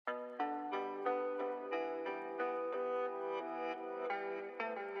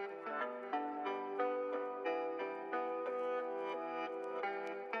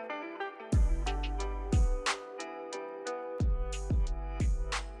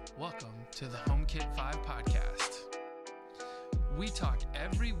Welcome to the HomeKit 5 podcast. We talk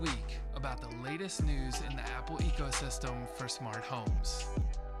every week about the latest news in the Apple ecosystem for smart homes.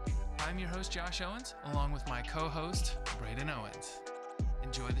 I'm your host, Josh Owens, along with my co-host, Braden Owens.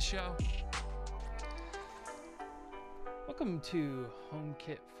 Enjoy the show. Welcome to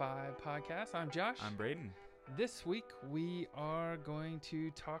HomeKit 5 podcast. I'm Josh. I'm Braden. This week, we are going to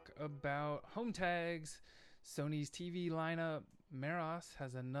talk about home tags, Sony's TV lineup. Meros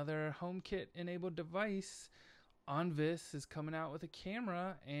has another HomeKit-enabled device. Onvis is coming out with a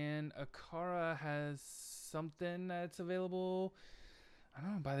camera, and Aqara has something that's available, I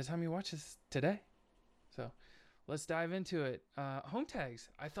don't know, by the time you watch this today. So let's dive into it. Home tags.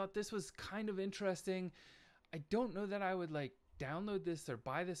 I thought this was kind of interesting. I don't know that I would download this or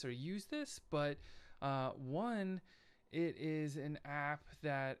buy this or use this, but one, it is an app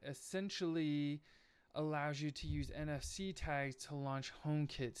that essentially allows you to use NFC tags to launch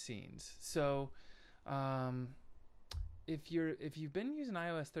HomeKit scenes. So if you've been using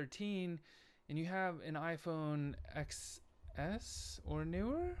iOS 13 and you have an iPhone XS or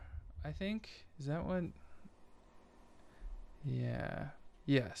newer, I think, is that what? Yeah.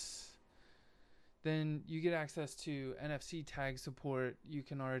 Yes. Then you get access to NFC tag support. You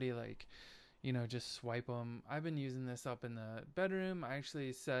can already just swipe them. I've been using this up in the bedroom. I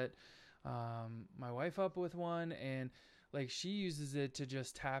actually set my wife up with one, and she uses it to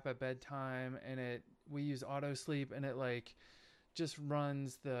just tap at bedtime, and we use auto sleep, and it just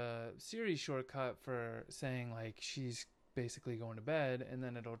runs the Siri shortcut for saying she's basically going to bed, and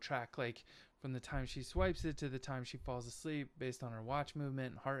then it'll track from the time she swipes it to the time she falls asleep based on her watch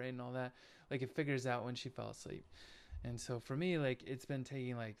movement and heart rate and all that. It figures out when she fell asleep. And so for me, it's been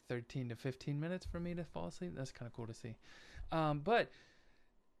taking 13 to 15 minutes for me to fall asleep. That's kind of cool to see. But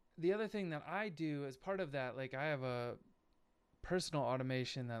the other thing that I do as part of that, I have a personal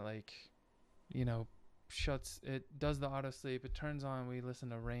automation that shuts, it does the auto sleep, it turns on, we listen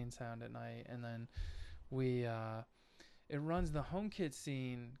to rain sound at night, and then it runs the HomeKit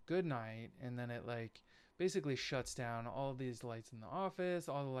scene good night, and then it basically shuts down all these lights in the office,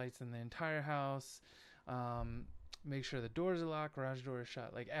 all the lights in the entire house, make sure the doors are locked, garage door is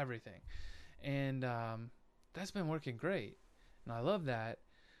shut, everything. And that's been working great, and I love that.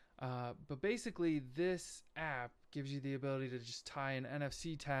 But basically, this app gives you the ability to just tie an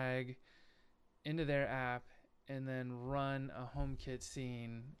NFC tag into their app and then run a HomeKit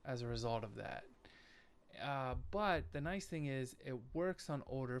scene as a result of that. But the nice thing is it works on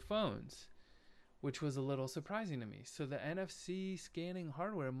older phones, which was a little surprising to me. So the NFC scanning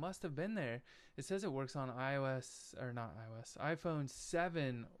hardware must have been there. It says it works on iPhone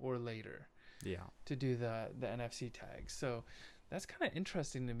 7 or later. Yeah. To do the NFC tags. So that's kind of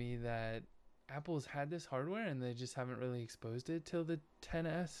interesting to me that Apple's had this hardware and they just haven't really exposed it till the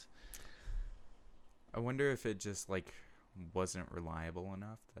XS. I wonder if it just wasn't reliable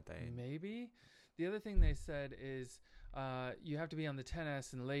enough that they... Maybe. The other thing they said is you have to be on the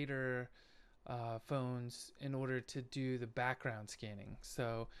XS and later phones in order to do the background scanning.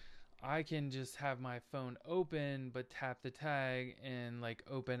 So I can just have my phone open but tap the tag and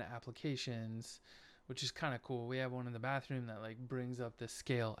open applications, which is kind of cool. We have one in the bathroom that brings up the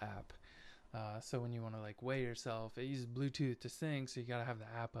scale app. So when you want to weigh yourself, it uses Bluetooth to sync, so you got to have the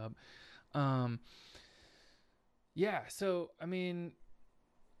app up. Yeah, so I mean,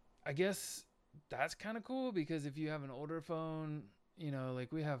 I guess that's kind of cool because if you have an older phone, I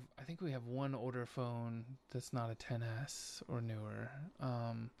think we have one older phone that's not a XS or newer.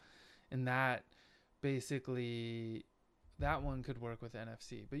 And that basically, that one could work with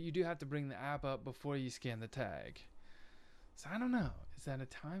NFC, but you do have to bring the app up before you scan the tag. So I don't know. Is that a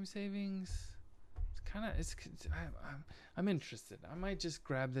time savings? I'm interested. I might just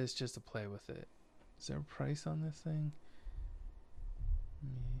grab this just to play with it. Is there a price on this thing?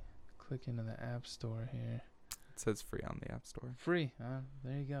 Let me click into the App Store here. It says free on the App Store. Free.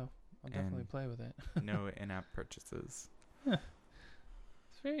 There you go. I'll definitely play with it. No in-app purchases.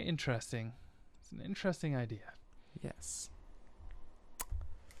 It's very interesting. It's an interesting idea. Yes.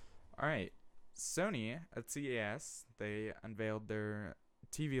 All right. Sony at CES, they unveiled their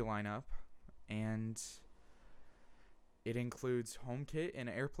TV lineup, and it includes HomeKit and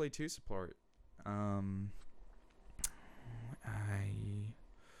AirPlay 2 support.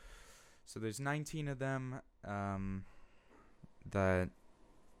 So there's 19 of them that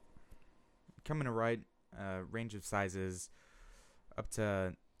come in a wide range of sizes, up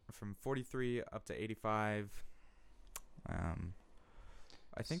to from 43 up to 85.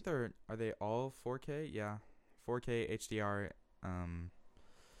 I think are they all 4K? Yeah, 4K HDR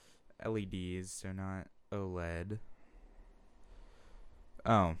LEDs, so not OLED.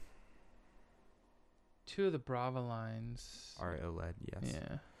 Oh, 2 of the Brava lines are OLED. Yes.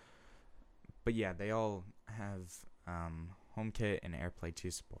 Yeah. But yeah, they all have HomeKit and AirPlay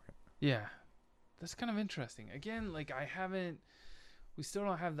 2 support. Yeah. That's kind of interesting. Again, like we still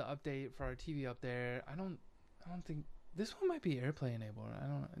don't have the update for our TV up there. I don't think this one might be AirPlay enabled. I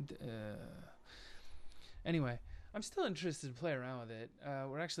don't Anyway, I'm still interested to play around with it.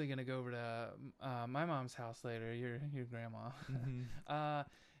 We're actually going to go over to my mom's house later, your grandma. Mm-hmm.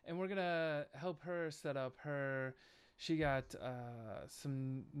 And we're going to help her set up she got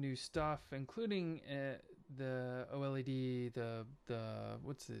some new stuff, including the OLED, the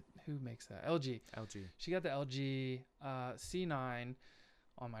what's it? Who makes that? LG. LG. She got the LG C9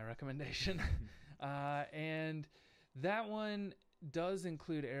 on my recommendation, and that one does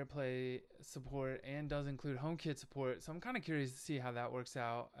include AirPlay support and does include HomeKit support. So I'm kind of curious to see how that works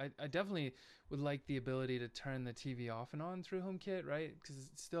out. I definitely would like the ability to turn the TV off and on through HomeKit, right? Because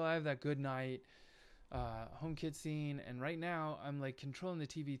still I have that good night HomeKit scene, and right now I'm like controlling the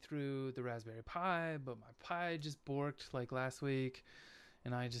TV through the Raspberry Pi, but my Pi just borked like last week,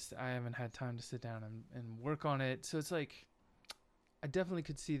 and I haven't had time to sit down and work on it. So it's like I definitely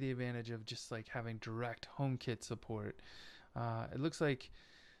could see the advantage of just like having direct HomeKit support. It looks like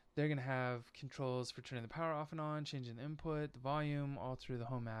they're gonna have controls for turning the power off and on, changing the input, the volume, all through the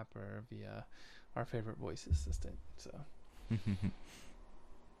home app or via our favorite voice assistant. So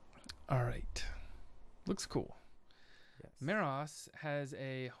all right. Looks cool. Yes. Meros has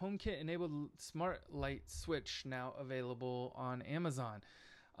a HomeKit enabled smart light switch now available on Amazon.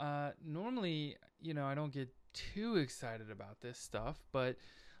 Normally, I don't get too excited about this stuff, but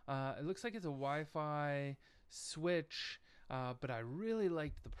it looks like it's a Wi-Fi switch, but I really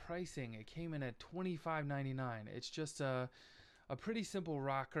liked the pricing. It came in at $25.99. It's just a pretty simple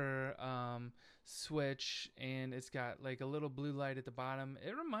rocker switch, and it's got like a little blue light at the bottom.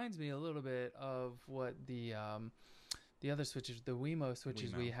 It reminds me a little bit of what the other switches, the Wemo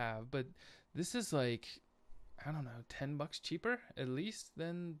switches we have, but this is like, I don't know, $10 cheaper at least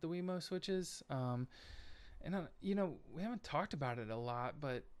than the Wemo switches. And we haven't talked about it a lot,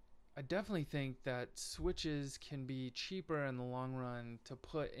 but I definitely think that switches can be cheaper in the long run to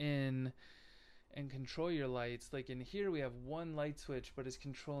put in and control your lights. Like in here we have one light switch, but it's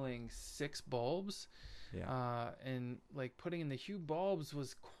controlling 6 bulbs. Yeah. And like putting in the Hue bulbs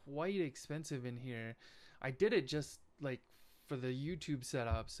was quite expensive in here. I did it just like for the YouTube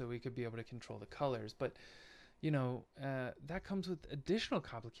setup so we could be able to control the colors, but that comes with additional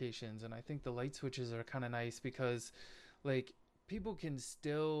complications. And I think the light switches are kind of nice because like people can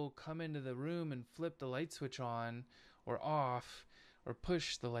still come into the room and flip the light switch on or off, or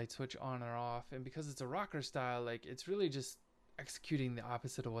push the light switch on or off. And because it's a rocker style, like it's really just executing the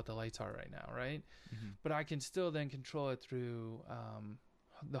opposite of what the lights are right now, right? Mm-hmm. But I can still then control it through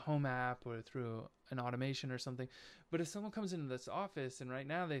the home app or through an automation or something. But if someone comes into this office and right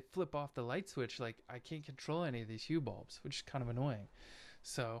now they flip off the light switch, like I can't control any of these Hue bulbs, which is kind of annoying.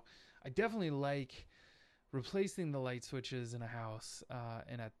 So I definitely like replacing the light switches in a house.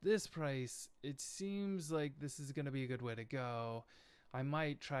 And at this price, it seems like this is going to be a good way to go. I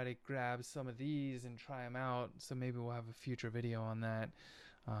might try to grab some of these and try them out. So maybe we'll have a future video on that.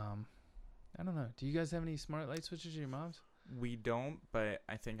 I don't know. Do you guys have any smart light switches at your mom's? We don't, but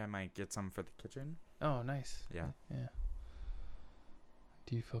I think I might get some for the kitchen. Oh, nice. Yeah. Yeah.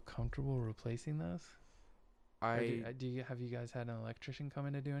 Do you feel comfortable replacing those? Have you guys had an electrician come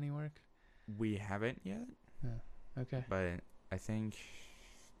in to do any work? We haven't yet. Yeah. Okay. But I think,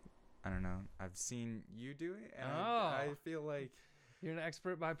 I don't know. I've seen you do it, and Oh. I feel like You're an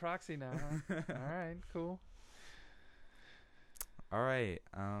expert by proxy now, huh? All right, cool. All right.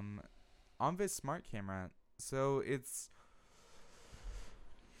 On this smart camera, so it's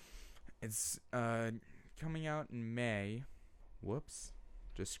coming out in May. Whoops.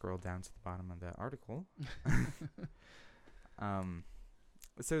 Just scroll down to the bottom of the article.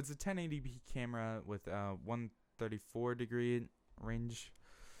 So it's a 1080p camera with 134 degree range.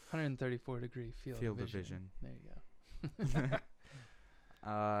 134 degree field of vision. There you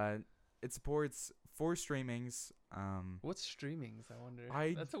go. It supports 4 streamings. What's streamings, I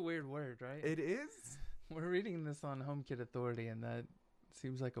wonder? That's a weird word, right? It is. We're reading this on HomeKit Authority, and that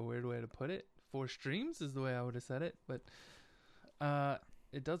seems like a weird way to put it. 4 streams is the way I would have said it, but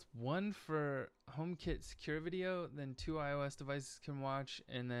it does 1 for HomeKit secure video, then 2 iOS devices can watch,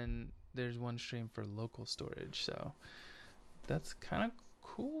 and then there's 1 stream for local storage. So that's kind of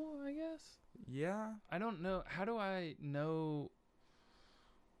cool, I guess. Yeah. I don't know. How do I know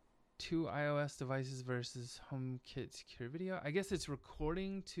 2 iOS devices versus HomeKit secure video? I guess it's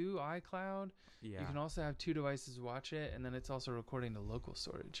recording to iCloud. Yeah. You can also have 2 devices watch it, and then it's also recording to local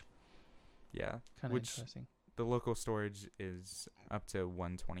storage. Yeah. Kind of Which interesting. the local storage is up to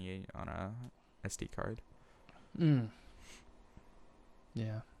 128 on a SD card.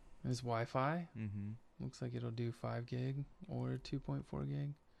 Yeah. It's Wi-Fi. Mm-hmm. Looks like it'll do 5 gig or 2.4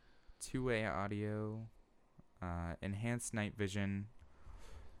 gig. Two-way audio, enhanced night vision.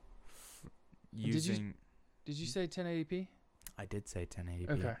 Using. Did you say 1080p? I did say 1080p.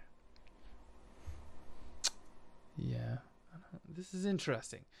 Okay. Yeah. This is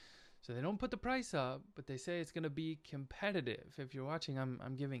interesting. So they don't put the price up, but they say it's going to be competitive. If you're watching,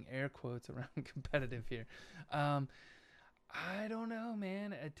 I'm giving air quotes around competitive here. I don't know,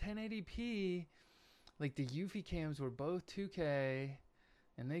 man. At 1080p, like the Eufy cams were both 2K,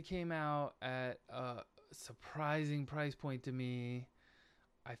 and they came out at a surprising price point to me.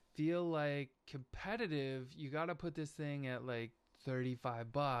 I feel like competitive, you got to put this thing at like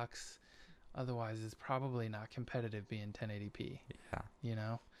 $35. Otherwise, it's probably not competitive being 1080p. Yeah. You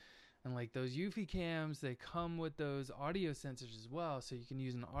know? And like those Eufy cams, they come with those audio sensors as well. So you can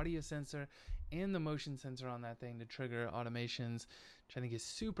use an audio sensor and the motion sensor on that thing to trigger automations, which I think is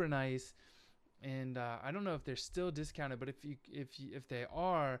super nice. And I don't know if they're still discounted, but if they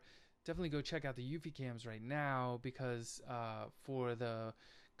are, definitely go check out the Eufy cams right now, because for the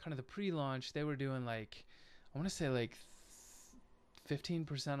kind of the pre-launch, they were doing like, I want to say like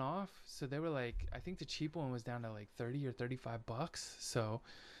 15% off. So they were like, I think the cheap one was down to like 30 or $35. So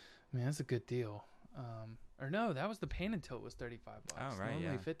I mean, that's a good deal. Or no, that was the Pan and Tilt was $35. Oh, right, normally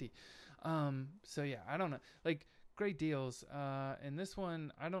yeah. 50. So yeah, I don't know. Like, great deals. And this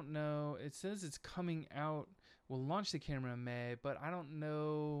one, I don't know. It says it's coming out. We'll launch the camera in May, but I don't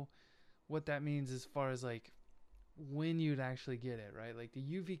know what that means as far as like when you'd actually get it, right? Like the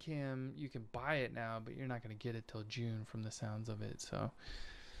Eufy cam, you can buy it now, but you're not going to get it till June from the sounds of it. So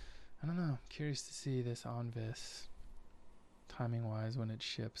I don't know. Curious to see this Onvis timing wise when it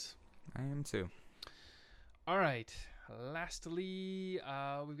ships. I am too. All right. Lastly,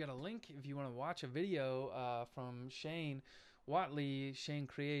 we've got a link if you want to watch a video from Shane Watley. Shane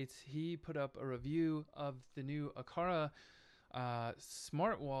Creates. He put up a review of the new Aqara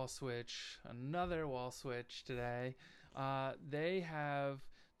smart wall switch, another wall switch today. They'll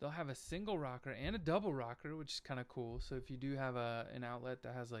have a single rocker and a double rocker, which is kind of cool. So if you do have an outlet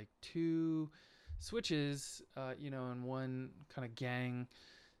that has like two switches, in one kind of gang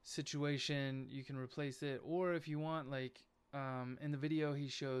situation, you can replace it. Or if you want, like in the video he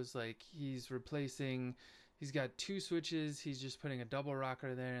shows like he's got two switches, he's just putting a double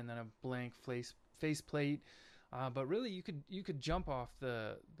rocker there and then a blank face plate. But really you could jump off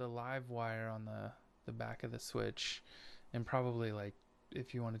the live wire on the back of the switch, and probably, like,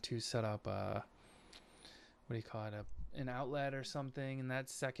 if you wanted to set up an outlet or something, and that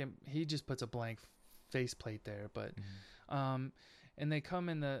second he just puts a blank face plate there. But and they come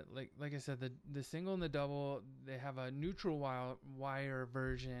in the like I said, the single and the double. They have a neutral wire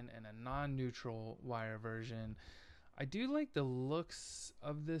version and a non-neutral wire version. I do like the looks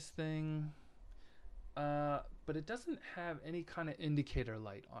of this thing, but it doesn't have any kind of indicator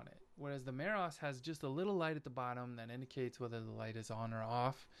light on it, whereas the Meros has just a little light at the bottom that indicates whether the light is on or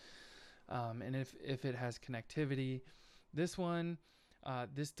off, and if it has connectivity. This one,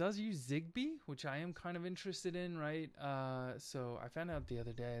 this does use Zigbee, which I am kind of interested in, right? So I found out the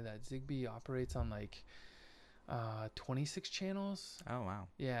other day that Zigbee operates on like 26 channels. Oh, wow.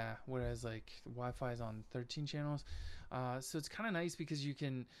 Yeah, whereas like Wi-Fi is on 13 channels. So it's kind of nice because you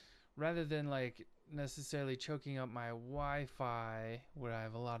can, rather than like necessarily choking up my Wi-Fi where I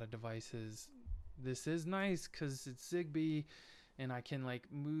have a lot of devices, this is nice because it's Zigbee, and I can like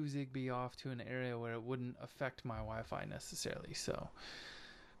move Zigbee off to an area where it wouldn't affect my Wi-Fi necessarily. So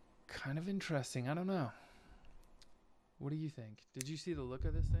kind of interesting. I don't know. What do you think? Did you see the look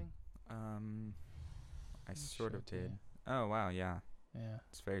of this thing? I sort of did. Oh, wow, yeah. Yeah.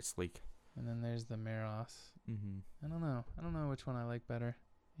 It's very sleek. And then there's the Meros. Mm-hmm. I don't know which one I like better.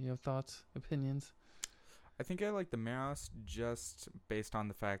 You have thoughts, opinions? I think I like the Meros just based on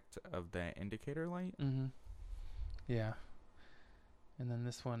the fact of the indicator light. Mm-hmm. Yeah. And then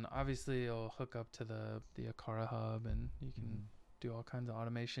this one, obviously, it'll hook up to the Aqara hub, and you can do all kinds of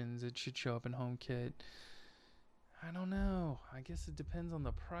automations. It should show up in HomeKit. I don't know. I guess it depends on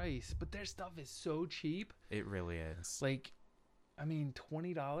the price. But their stuff is so cheap. It really is. Like, I mean,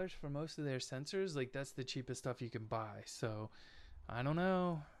 $20 for most of their sensors. Like, that's the cheapest stuff you can buy. So, I don't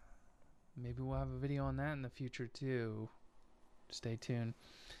know. Maybe we'll have a video on that in the future, too. Stay tuned.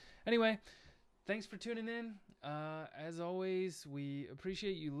 Anyway, thanks for tuning in. As always, we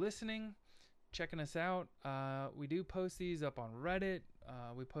appreciate you listening, checking us out. We do post these up on Reddit.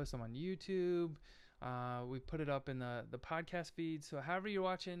 We post them on YouTube. We put it up in the podcast feed. So however you're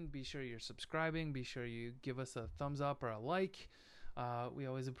watching, be sure you're subscribing. Be sure you give us a thumbs up or a like. We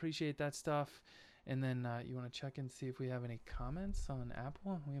always appreciate that stuff. And then you want to check and see if we have any comments on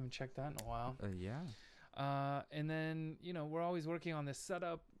Apple? We haven't checked that in a while. Yeah. And then, we're always working on this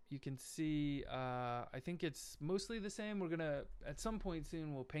setup. You can see, I think it's mostly the same. We're going to, at some point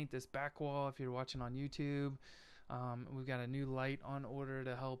soon, we'll paint this back wall if you're watching on YouTube. We've got a new light on order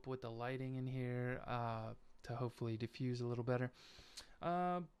to help with the lighting in here to hopefully diffuse a little better.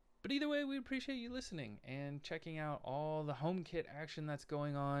 But either way, we appreciate you listening and checking out all the HomeKit action that's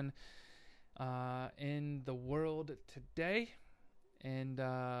going on in the world today. And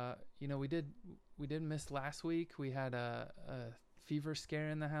we did miss last week. We had a fever scare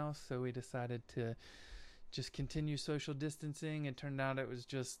in the house, so we decided to just continue social distancing. It turned out it was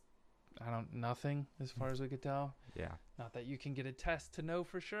just nothing as far as we could tell. Yeah. Not that you can get a test to know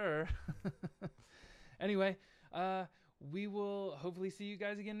for sure. Anyway, we will hopefully see you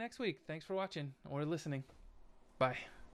guys again next week. Thanks for watching or listening. Bye.